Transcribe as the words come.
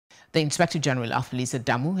The Inspector General of Police at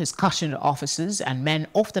Damu has cautioned officers and men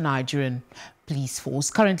of the Nigerian police force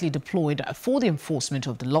currently deployed for the enforcement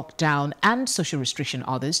of the lockdown and social restriction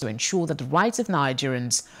orders to ensure that the rights of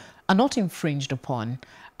Nigerians are not infringed upon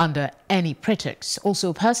under any pretext.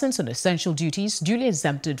 Also, persons on essential duties duly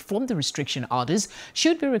exempted from the restriction orders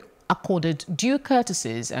should be accorded due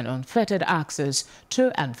courtesies and unfettered access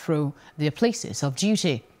to and fro their places of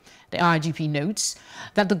duty. The IGP notes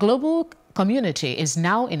that the global community is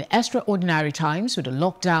now in extraordinary times, with the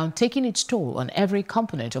lockdown taking its toll on every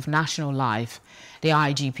component of national life. The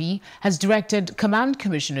IGP has directed command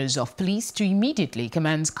commissioners of police to immediately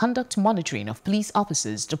commence conduct monitoring of police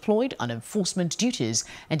officers deployed on enforcement duties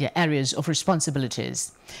and their areas of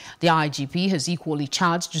responsibilities. The IGP has equally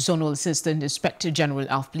charged Zonal Assistant Inspector General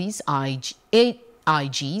of Police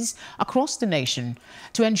IGs across the nation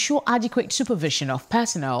to ensure adequate supervision of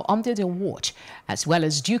personnel under their watch, as well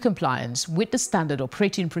as due compliance with the standard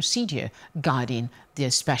operating procedure guiding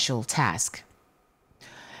their special task.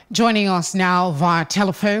 Joining us now via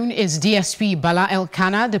telephone is DSP Bala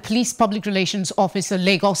Elkana, the Police Public Relations Officer,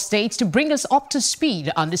 Lagos State, to bring us up to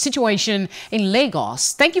speed on the situation in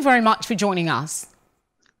Lagos. Thank you very much for joining us.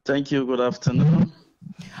 Thank you. Good afternoon.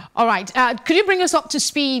 All right. Could you bring us up to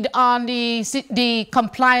speed on the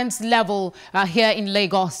compliance level here in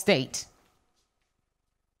Lagos State?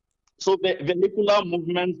 So the vehicular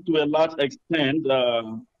movement, to a large extent,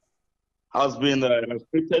 has been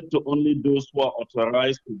restricted to only those who are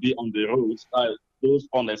authorized to be on the roads, those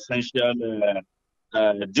on essential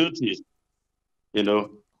duties. You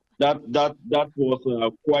know, that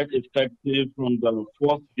was quite effective from the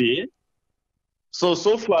first day. So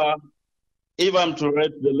far, if I'm to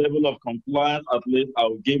rate the level of compliance, at least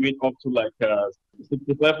I'll give it up to like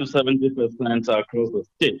 65 to 70% across the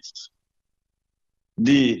states.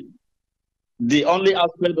 The only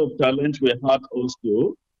aspect of challenge we had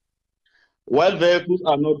also, while vehicles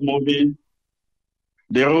are not moving,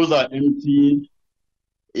 the roads are empty.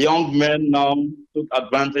 Young men now took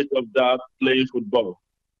advantage of that playing football.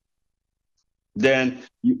 Then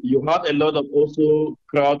you had a lot of also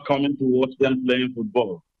crowd coming to watch them playing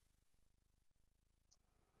football.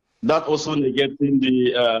 That also negating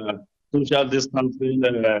the social distancing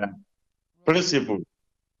principle.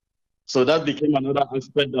 So that became another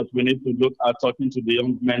aspect that we need to look at, talking to the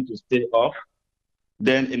young men to stay off.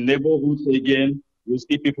 Then in neighborhoods again, you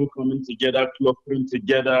see people coming together, clustering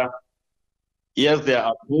together. Yes, they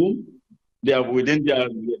are at home, they are within their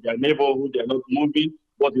neighborhood, they are not moving,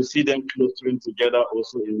 but you see them clustering together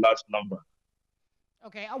also in large number.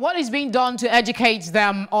 Okay, what is being done to educate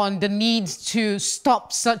them on the need to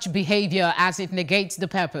stop such behavior as it negates the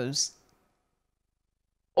purpose?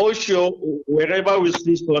 Oh, sure. Wherever we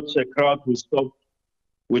see such a crowd, we stop,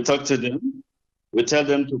 we talk to them, we tell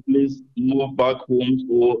them to please move back home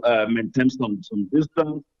or maintain some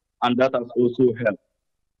distance, and that has also helped.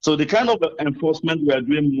 So the kind of enforcement we are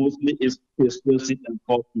doing mostly is explicit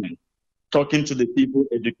enforcement, talking to the people,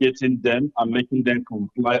 educating them, and making them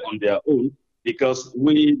comply on their own, because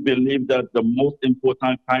we believe that the most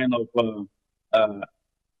important kind of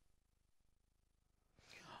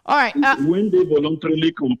all right. When they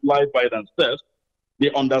voluntarily comply by themselves,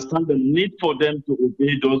 they understand the need for them to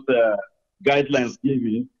obey those guidelines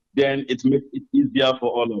given, then it makes it easier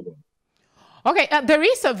for all of them. Okay, there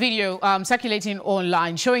is a video circulating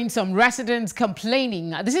online showing some residents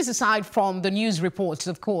complaining. This is aside from the news reports,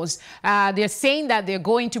 of course. They're saying that they're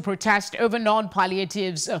going to protest over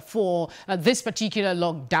non-palliatives for this particular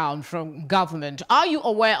lockdown from government. Are you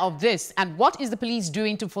aware of this? And what is the police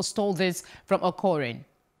doing to forestall this from occurring?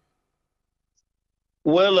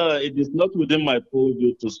 Well, it is not within my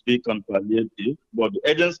purview to speak on palliative, but the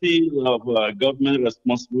agency of government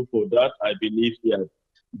responsible for that, I believe they are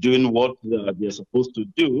doing what they're supposed to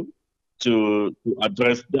do to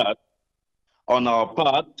address that. On our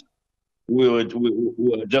part, we are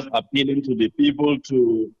just appealing to the people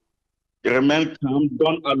to remain calm,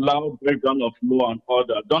 don't allow breakdown of law and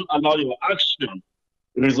order, don't allow your action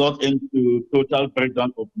result into total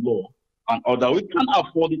breakdown of law and order. We can't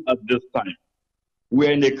afford it at this time.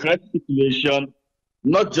 We're in a crisis situation,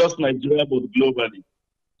 not just Nigeria, but globally.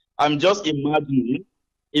 I'm just imagining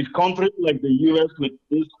if countries like the US with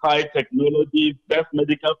this high technology, best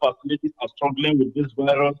medical facilities are struggling with this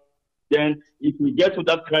virus, then if we get to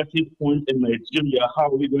that crisis point in Nigeria, how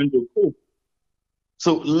are we going to cope?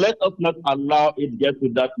 So let us not allow it get to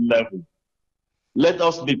that level. Let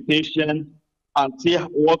us be patient and see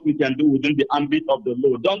what we can do within the ambit of the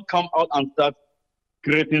law. Don't come out and start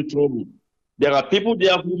creating trouble. There are people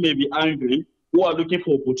there who may be angry, who are looking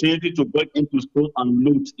for opportunity to break into stores and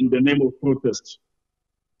loot in the name of protest.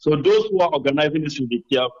 So those who are organizing this should be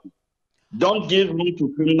careful. Don't give room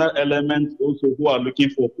to criminal elements also who are looking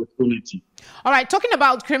for opportunity. All right, talking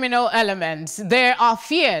about criminal elements, there are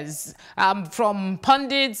fears from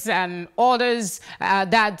pundits and others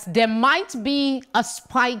that there might be a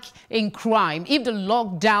spike in crime if the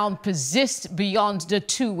lockdown persists beyond the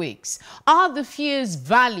 2 weeks. Are the fears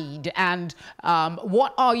valid, and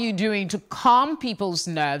what are you doing to calm people's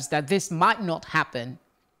nerves that this might not happen?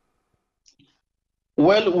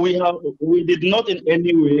 Well, we did not in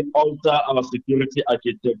any way alter our security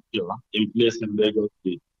architecture in place in Lagos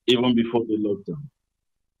State, even before the lockdown.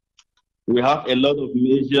 We have a lot of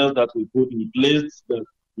measures that we put in place that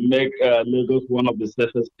make Lagos one of the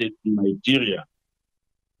safest states in Nigeria.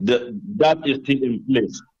 That is still in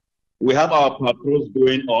place. We have our patrols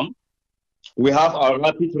going on. We have our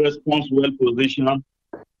rapid response well positioned.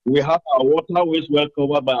 We have our waterways well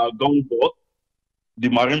covered by our gunboat. The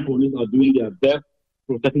Marine Police are doing their best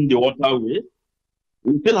protecting the waterways.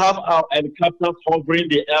 We still have our helicopters hovering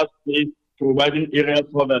the airspace, providing aerial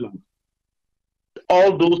surveillance.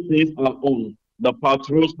 All those things are on. The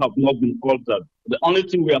patrols have not been altered. The only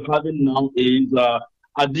thing we are having now is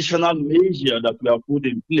additional measure that we have put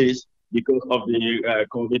in place because of the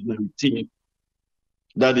COVID-19.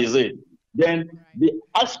 That is it. Then the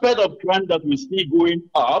aspect of crime that we see going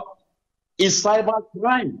up is cyber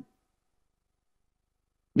crime.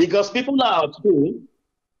 Because people are at home,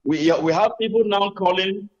 we have people now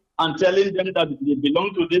calling and telling them that they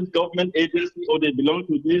belong to this government agency or they belong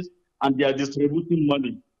to this, and they are distributing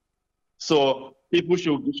money. So people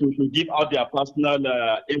should give out their personal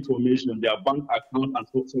information, their bank account, and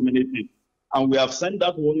so many things. And we have sent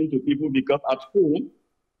that warning to people because at home,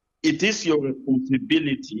 it is your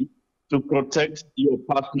responsibility to protect your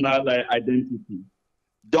personal identity.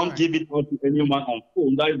 Don't give it out to anyone on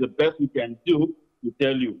phone. That is the best we can do to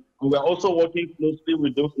tell you. And we're also working closely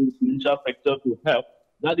with those in the financial sector to help.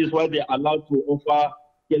 That is why they're allowed to offer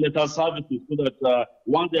skeletal services so that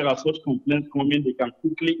once there are such complaints coming, they can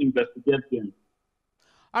quickly investigate them.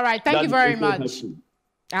 All right, thank you very much.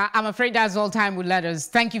 I'm afraid that's all time will let us.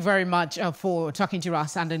 Thank you very much for talking to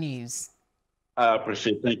us on the news. I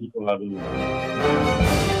appreciate it. Thank you for having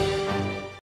me.